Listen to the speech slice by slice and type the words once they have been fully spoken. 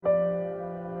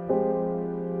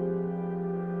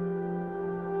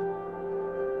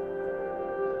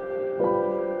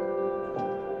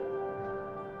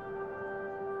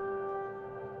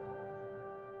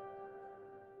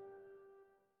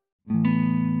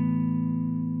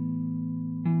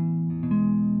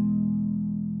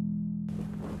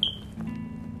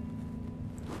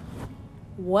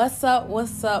What's up,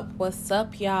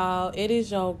 y'all? It is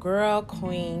your girl,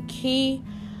 Queen Key,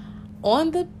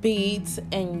 on the beats.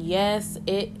 And yes,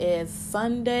 it is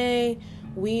Sunday.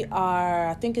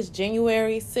 I think it's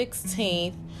January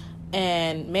 16th.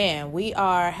 And man, we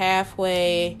are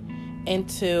halfway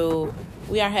into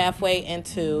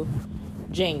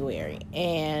January.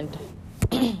 And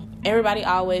everybody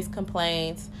always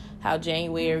complains how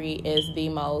January is the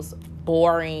most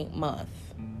boring month.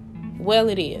 Well,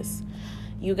 it is.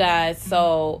 You guys,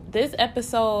 so this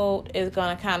episode is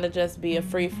going to kind of just be a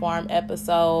free-form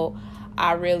episode.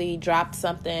 I really dropped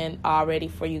something already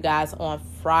for you guys on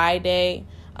Friday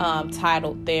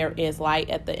titled There Is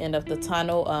Light at the End of the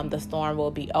Tunnel. The storm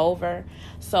will be over.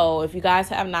 So if you guys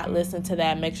have not listened to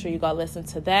that, make sure you go listen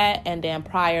to that. And then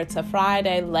prior to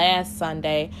Friday, last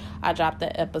Sunday, I dropped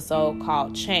the episode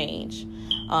called Change,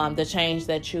 the change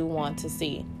that you want to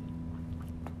see.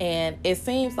 And it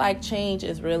seems like change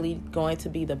is really going to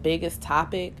be the biggest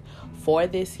topic for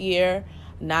this year,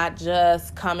 not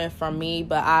just coming from me,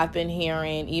 but I've been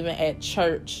hearing even at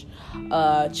church,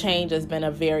 change has been a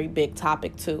very big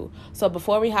topic too. So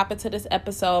before we hop into this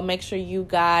episode, make sure you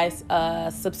guys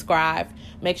subscribe.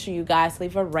 Make sure you guys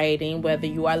leave a rating, whether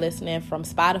you are listening from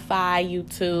Spotify,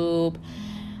 YouTube,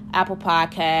 Apple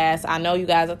Podcasts. I know you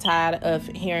guys are tired of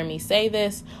hearing me say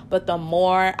this, but the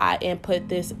more I input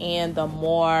this in, the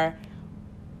more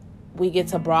we get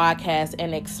to broadcast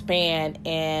and expand,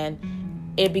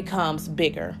 and it becomes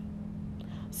bigger.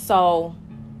 So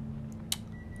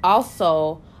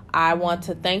also, I want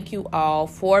to thank you all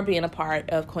for being a part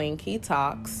of Queen Key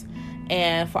Talks,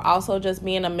 and for also just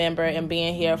being a member and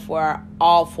being here for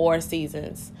all 4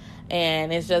 seasons.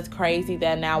 And it's just crazy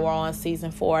that now we're on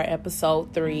season 4,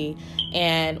 episode 3,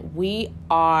 and we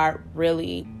are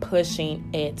really pushing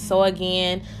it. So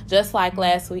again, just like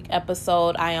last week's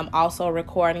episode, I am also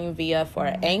recording for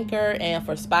Anchor and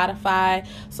for Spotify.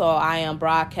 So I am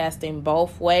broadcasting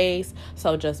both ways.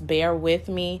 So just bear with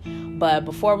me. But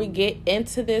before we get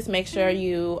into this, make sure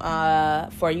you,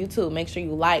 for YouTube, make sure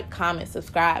you like, comment,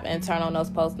 subscribe, and turn on those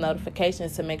post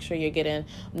notifications to make sure you're getting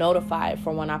notified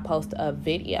for when I post a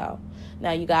video.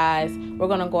 Now, you guys, we're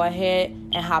going to go ahead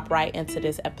and hop right into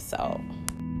this episode.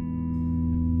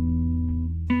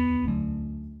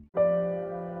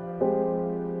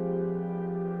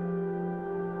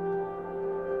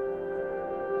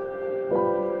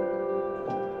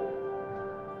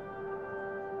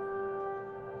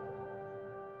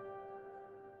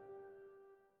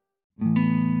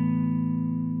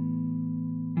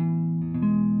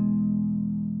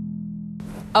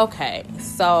 Okay,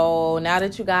 so now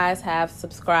that you guys have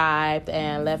subscribed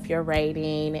and left your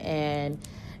rating and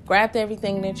grabbed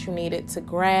everything that you needed to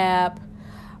grab,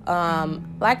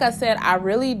 like I said, I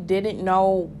really didn't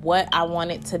know what I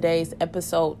wanted today's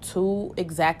episode to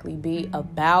exactly be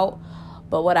about.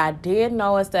 But what I did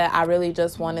know is that I really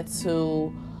just wanted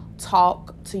to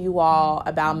talk to you all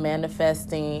about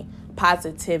manifesting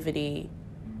positivity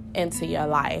into your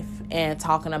life and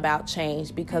talking about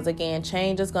change, because again,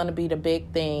 change is going to be the big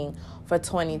thing for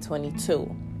 2022.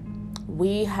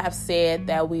 We have said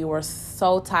that we were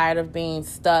so tired of being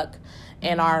stuck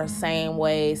in our same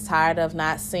ways, tired of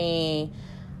not seeing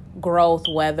growth,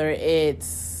 whether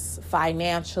it's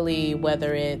financially,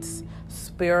 whether it's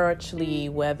spiritually,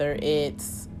 whether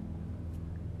it's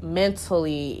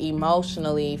mentally,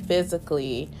 emotionally,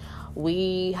 physically.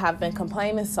 We have been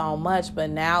complaining so much, but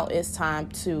now it's time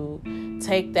to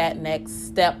take that next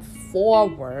step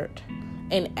forward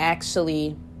and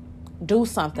actually do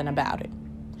something about it.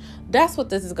 That's what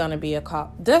this is going to be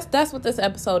that's what this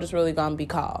episode is really going to be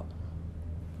called.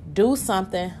 Do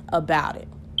something about it.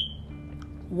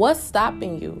 What's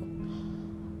stopping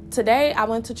you? Today I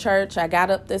went to church. I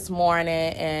got up this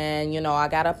morning and, I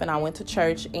got up and I went to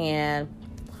church, and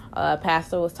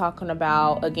pastor was talking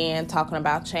about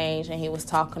change, and he was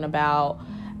talking about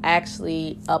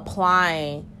actually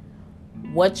applying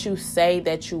what you say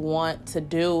that you want to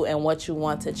do and what you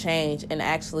want to change, and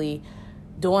actually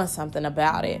doing something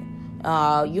about it.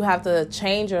 You have to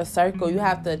change your circle. You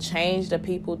have to change the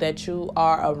people that you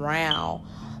are around.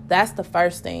 That's the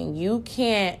first thing. You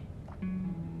can't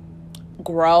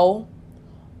grow,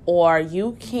 or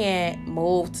you can't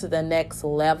move to the next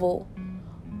level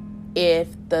if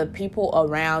the people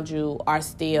around you are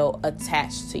still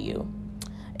attached to you.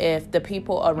 If the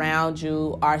people around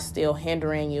you are still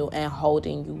hindering you and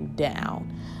holding you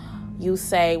down. You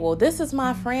say, well, this is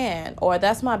my friend, or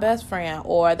that's my best friend,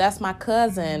 or that's my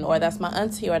cousin, or that's my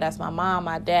auntie, or that's my mom,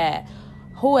 my dad,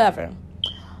 whoever.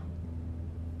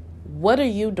 What are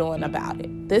you doing about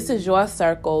it? This is your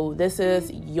circle. This is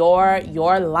your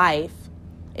life.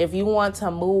 If you want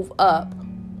to move up,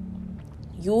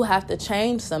 you have to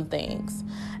change some things.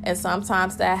 And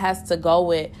sometimes that has to go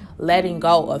with letting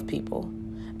go of people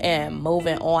and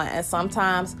moving on. And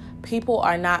sometimes people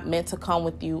are not meant to come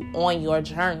with you on your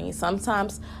journey.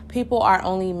 Sometimes people are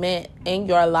only meant in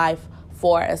your life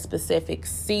for a specific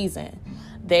season.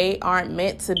 They aren't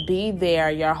meant to be there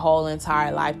your whole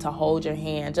entire life to hold your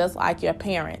hand, just like your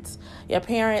parents. Your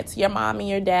parents, your mom and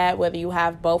your dad, whether you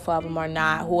have both of them or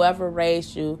not, whoever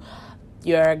raised you,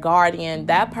 your guardian,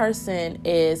 that person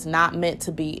is not meant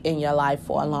to be in your life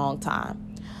for a long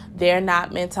time. They're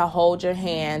not meant to hold your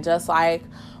hand, just like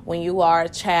when you are a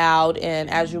child and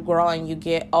as you grow and you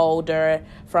get older,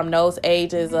 from those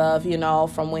ages of,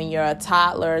 from when you're a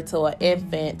toddler to an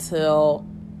infant till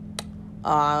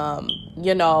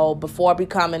before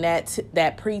becoming that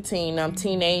preteen,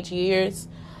 teenage years,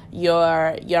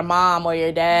 your mom or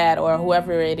your dad or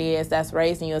whoever it is that's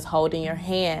raising you is holding your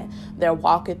hand. They're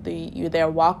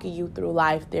walking you through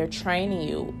life. They're training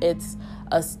you. It's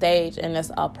a stage and it's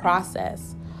a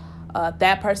process.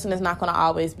 That person is not going to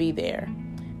always be there.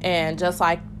 And just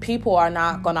like people are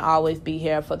not going to always be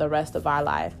here for the rest of our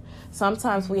life,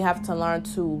 sometimes we have to learn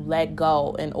to let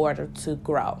go in order to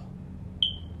grow.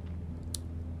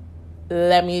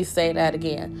 Let me say that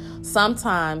again.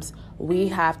 Sometimes we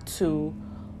have to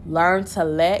learn to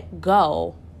let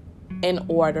go in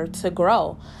order to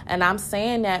grow. And I'm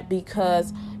saying that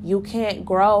because you can't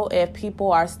grow if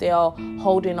people are still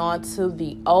holding on to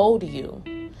the old you.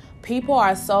 People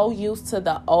are so used to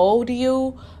the old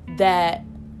you that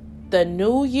the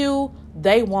new you,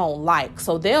 they won't like.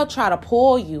 So they'll try to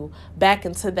pull you back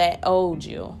into that old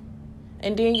you.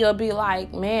 And then you'll be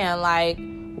like,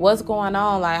 man, what's going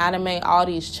on? I done made all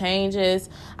these changes.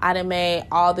 I done made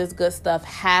all this good stuff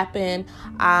happen.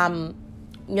 I'm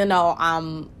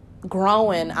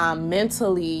growing. I'm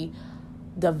mentally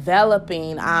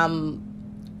developing.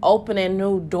 I'm opening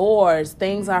new doors.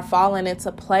 Things are falling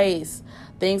into place.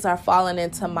 Things are falling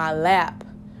into my lap.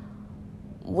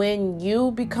 When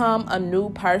you become a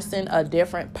new person, a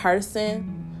different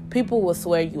person, people will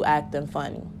swear you acting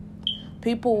funny.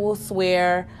 People will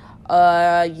swear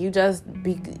you just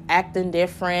be acting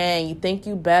different. You think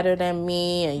you better than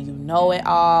me and you know it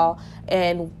all.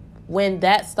 And when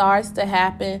that starts to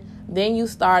happen, then you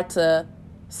start to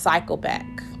cycle back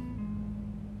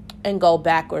and go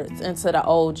backwards into the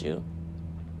old you.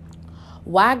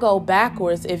 Why go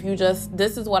backwards if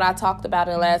this is what I talked about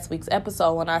in last week's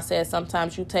episode when I said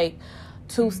sometimes you take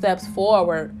 2 steps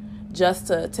forward just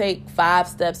to take 5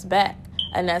 steps back.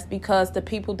 And that's because the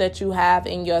people that you have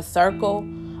in your circle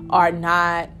are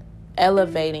not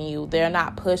elevating you. They're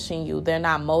not pushing you. They're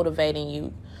not motivating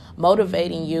you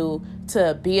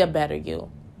to be a better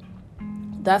you.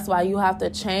 That's why you have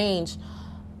to change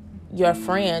your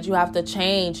friends. You have to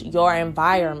change your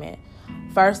environment.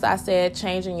 First, I said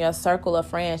changing your circle of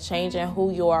friends, changing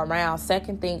who you are around.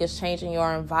 Second thing is changing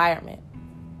your environment.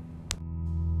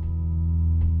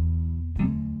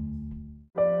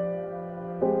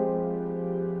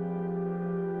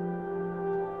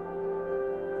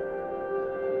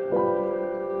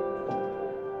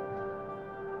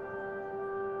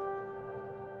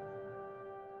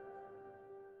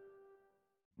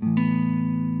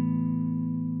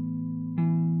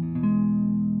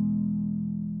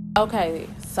 Okay,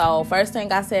 so first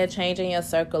thing I said, changing your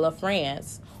circle of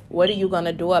friends. What are you going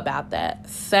to do about that?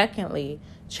 Secondly,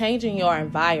 changing your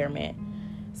environment.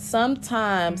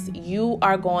 Sometimes you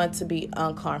are going to be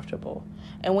uncomfortable.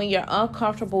 And when you're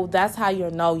uncomfortable, that's how you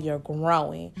know you're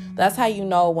growing. That's how you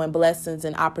know when blessings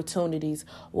and opportunities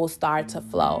will start to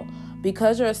flow.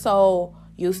 Because you're so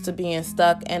used to being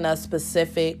stuck in a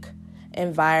specific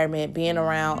environment, being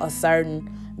around a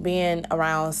certain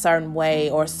way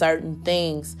or certain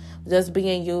things, just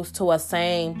being used to a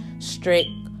same strict,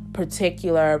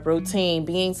 particular routine,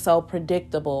 being so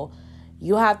predictable.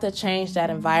 You have to change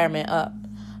that environment up.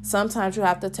 Sometimes you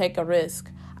have to take a risk.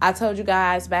 I told you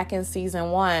guys back in season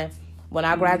 1, when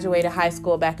I graduated high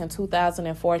school back in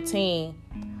 2014,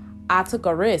 I took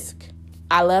a risk.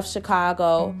 I left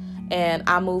Chicago and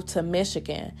I moved to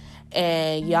Michigan.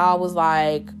 And y'all was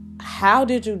like, how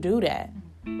did you do that?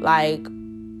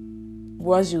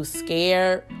 Was you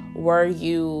scared? Were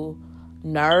you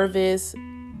nervous?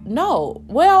 No.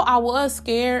 Well, I was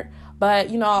scared,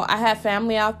 but I had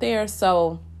family out there,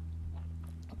 so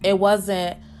it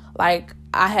wasn't like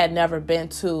I had never been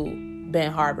to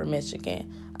Benton Harbor,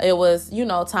 Michigan. It was,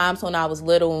 times when I was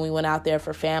little when we went out there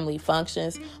for family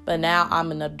functions, but now I'm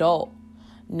an adult.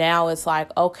 Now it's like,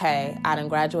 okay, I done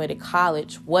graduated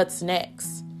college. What's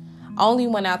next? I only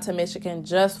went out to Michigan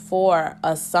just for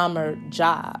a summer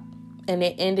job. And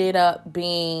it ended up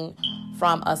being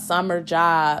from a summer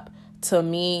job to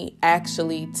me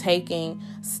actually taking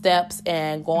steps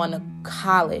and going to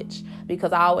college,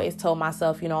 because I always told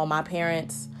myself, my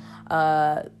parents,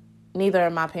 neither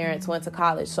of my parents went to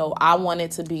college. So I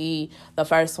wanted to be the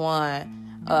first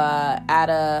one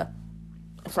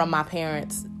from my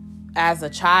parents as their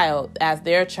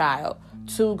child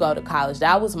to go to college.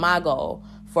 That was my goal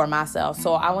for myself.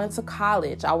 So I went to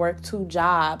college. I worked 2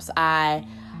 jobs. I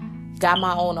got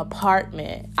my own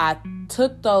apartment. I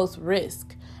took those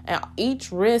risks. And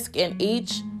each risk and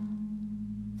each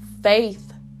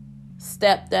faith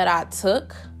step that I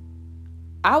took,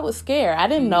 I was scared. I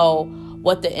didn't know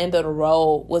what the end of the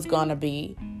road was going to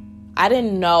be. I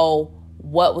didn't know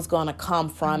what was going to come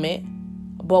from it.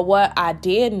 But what I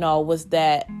did know was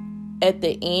that at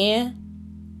the end,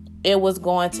 it was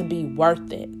going to be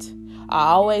worth it. I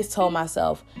always told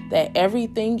myself that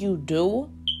everything you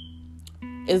do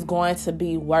is going to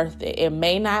be worth it. It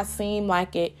may not seem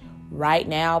like it right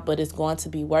now, but it's going to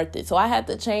be worth it. So I had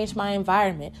to change my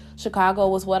environment. Chicago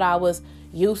was what I was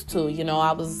used to.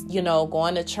 I was,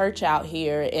 going to church out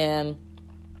here, and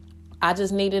I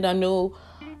just needed a new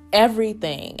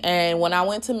everything. And when I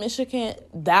went to Michigan,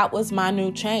 that was my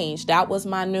new change. That was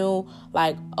my new,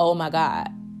 oh my God,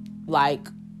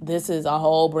 this is a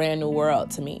whole brand new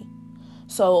world to me.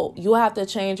 So you have to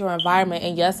change your environment.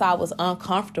 And yes, I was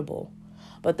uncomfortable,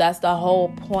 but that's the whole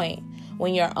point.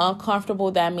 When you're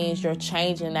uncomfortable, that means you're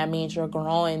changing. That means you're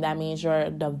growing. That means you're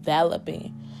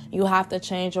developing. You have to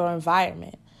change your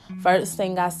environment. First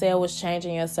thing I said was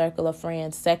changing your circle of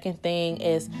friends. Second thing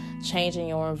is changing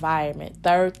your environment.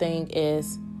 Third thing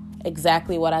is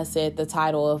exactly what I said. The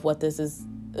title of what this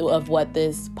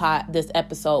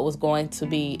episode was going to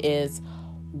be is,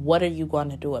 what are you going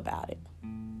to do about it?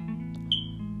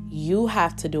 You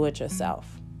have to do it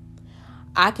yourself.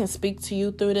 I can speak to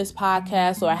you through this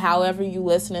podcast, or however you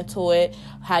listening to it,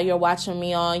 how you're watching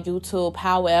me on YouTube,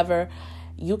 however.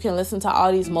 You can listen to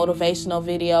all these motivational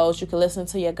videos. You can listen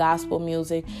to your gospel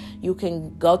music. You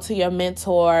can go to your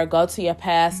mentor, go to your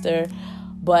pastor,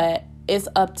 but it's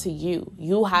up to you.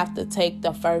 You have to take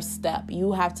the first step.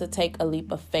 You have to take a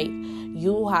leap of faith.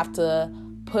 You have to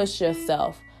push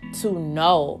yourself to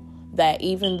know that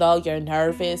even though you're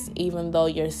nervous, even though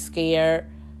you're scared,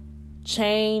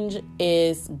 change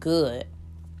is good.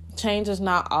 Change is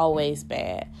not always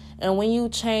bad. And when you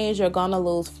change, you're going to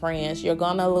lose friends. You're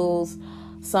going to lose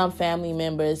some family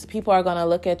members. People are going to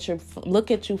look at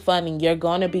you funny. You're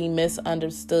going to be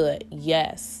misunderstood.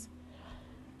 Yes.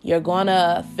 You're going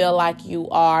to feel like you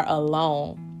are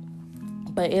alone.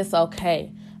 But it's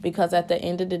okay, because at the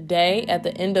end of the day, at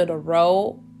the end of the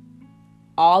road,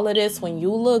 all of this, when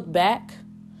you look back,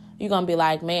 you're going to be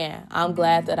like, man, I'm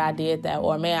glad that I did that.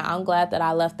 Or, man, I'm glad that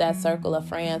I left that circle of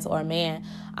friends. Or, man,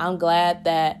 I'm glad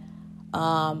that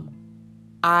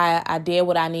I did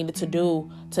what I needed to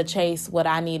do to chase what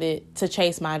I needed, to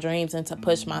chase my dreams and to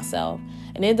push myself.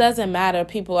 And it doesn't matter.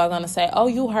 People are going to say, oh,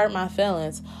 you hurt my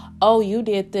feelings. Oh, you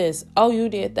did this. Oh, you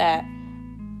did that.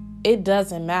 It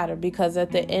doesn't matter, because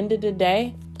at the end of the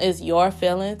day, it's your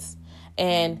feelings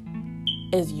and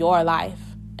it's your life.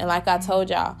 And like I told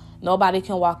y'all, nobody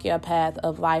can walk your path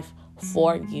of life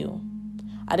for you.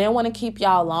 I didn't want to keep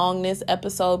y'all long this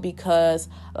episode because,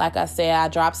 like I said, I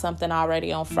dropped something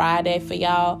already on Friday for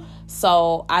y'all.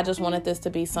 So I just wanted this to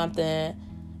be something,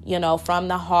 from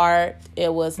the heart.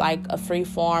 It was like a free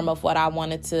form of what I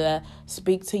wanted to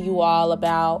speak to you all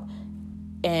about.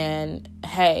 And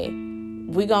hey,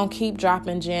 we're going to keep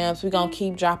dropping gems. We're going to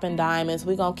keep dropping diamonds.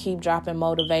 We're going to keep dropping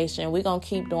motivation. We're going to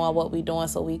keep doing what we're doing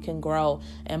so we can grow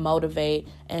and motivate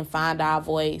and find our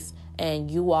voice. And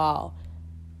you all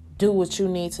do what you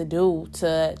need to do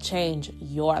to change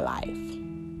your life.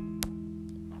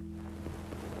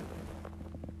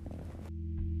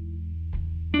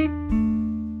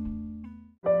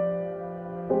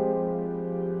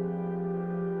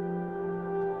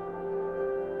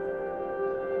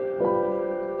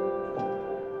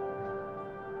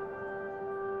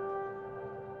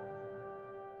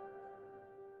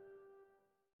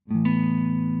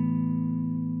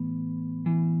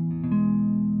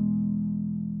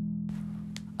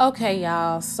 Okay,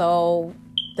 y'all, so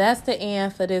that's the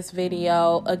end for this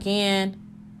video. Again,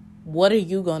 what are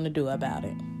you going to do about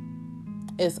it?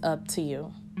 It's up to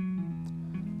you.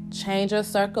 Change your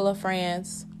circle of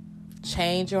friends,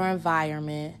 change your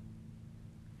environment,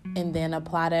 and then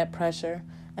apply that pressure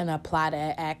and apply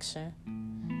that action.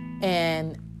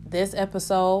 And this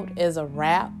episode is a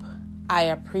wrap. I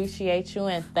appreciate you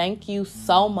and thank you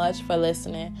so much for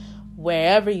listening,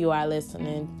 wherever you are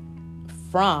listening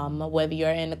from, whether you're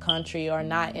in the country or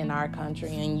not in our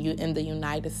country, and you in the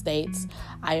United States.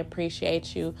 I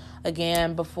appreciate you.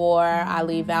 Again, before I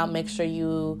leave out, make sure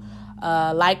you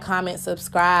like, comment,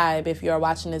 subscribe if you're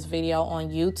watching this video on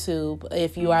YouTube.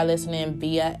 If you are listening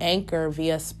via Anchor,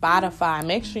 via Spotify,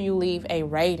 make sure you leave a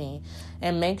rating,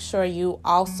 and make sure you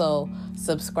also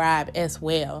subscribe as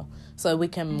well, so we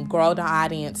can grow the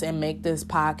audience and make this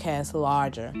podcast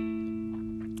larger.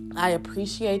 I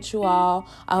appreciate you all.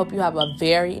 I hope you have a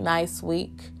very nice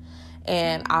week,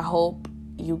 and I hope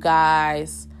you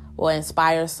guys will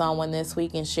inspire someone this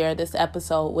week and share this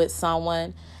episode with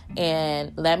someone.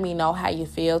 And let me know how you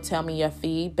feel. Tell me your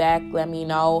feedback. Let me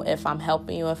know if I'm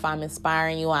helping you, if I'm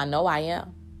inspiring you. I know I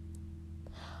am.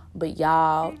 But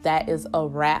y'all, that is a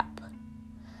wrap.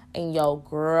 And your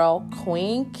girl,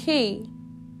 Queen Key,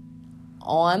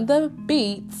 on the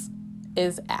beats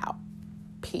is out.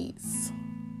 Peace.